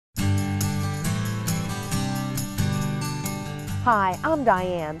Hi, I'm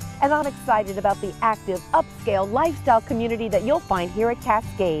Diane, and I'm excited about the active, upscale lifestyle community that you'll find here at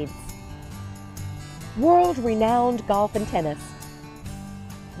Cascades. World-renowned golf and tennis,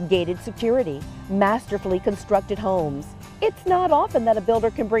 gated security, masterfully constructed homes. It's not often that a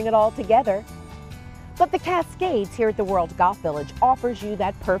builder can bring it all together. But the Cascades here at the World Golf Village offers you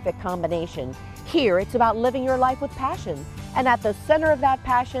that perfect combination. Here, it's about living your life with passion, and at the center of that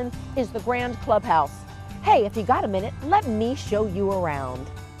passion is the Grand Clubhouse. Hey, if you got a minute, let me show you around.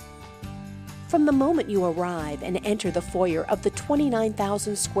 From the moment you arrive and enter the foyer of the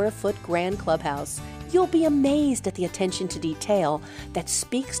 29,000 square foot Grand Clubhouse, you'll be amazed at the attention to detail that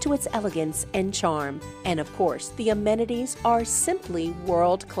speaks to its elegance and charm. And of course, the amenities are simply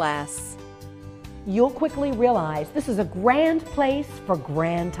world class. You'll quickly realize this is a grand place for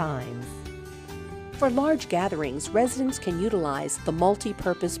grand times. For large gatherings, residents can utilize the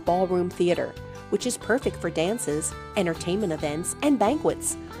multi-purpose ballroom theater, which is perfect for dances, entertainment events, and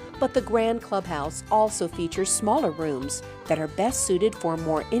banquets. But the Grand Clubhouse also features smaller rooms that are best suited for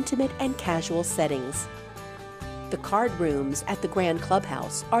more intimate and casual settings. The card rooms at the Grand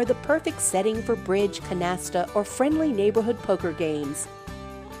Clubhouse are the perfect setting for bridge, canasta, or friendly neighborhood poker games.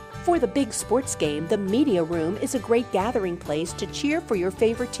 For the big sports game, the media room is a great gathering place to cheer for your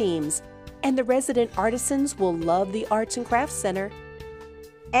favorite teams, and the resident artisans will love the Arts and Crafts Center.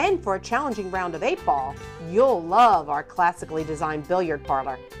 And for a challenging round of 8-ball, you'll love our classically designed billiard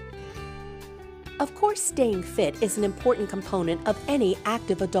parlor. Of course, staying fit is an important component of any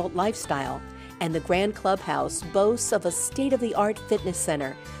active adult lifestyle, and the Grand Clubhouse boasts of a state-of-the-art fitness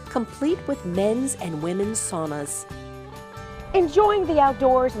center, complete with men's and women's saunas. Enjoying the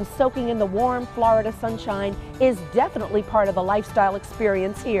outdoors and soaking in the warm Florida sunshine is definitely part of the lifestyle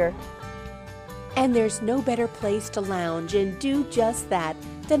experience here. And there's no better place to lounge and do just that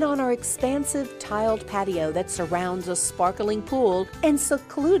than on our expansive tiled patio that surrounds a sparkling pool and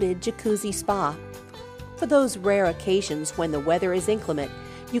secluded jacuzzi spa. For those rare occasions when the weather is inclement,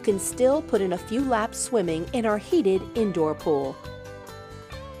 you can still put in a few laps swimming in our heated indoor pool.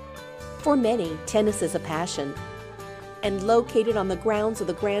 For many, tennis is a passion. And located on the grounds of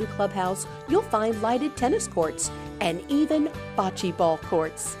the Grand Clubhouse, you'll find lighted tennis courts and even bocce ball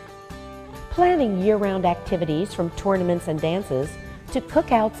courts. Planning year-round activities from tournaments and dances to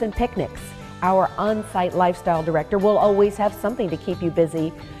cookouts and picnics, our on-site lifestyle director will always have something to keep you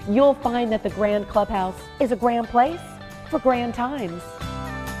busy. You'll find that the Grand Clubhouse is a grand place for grand times.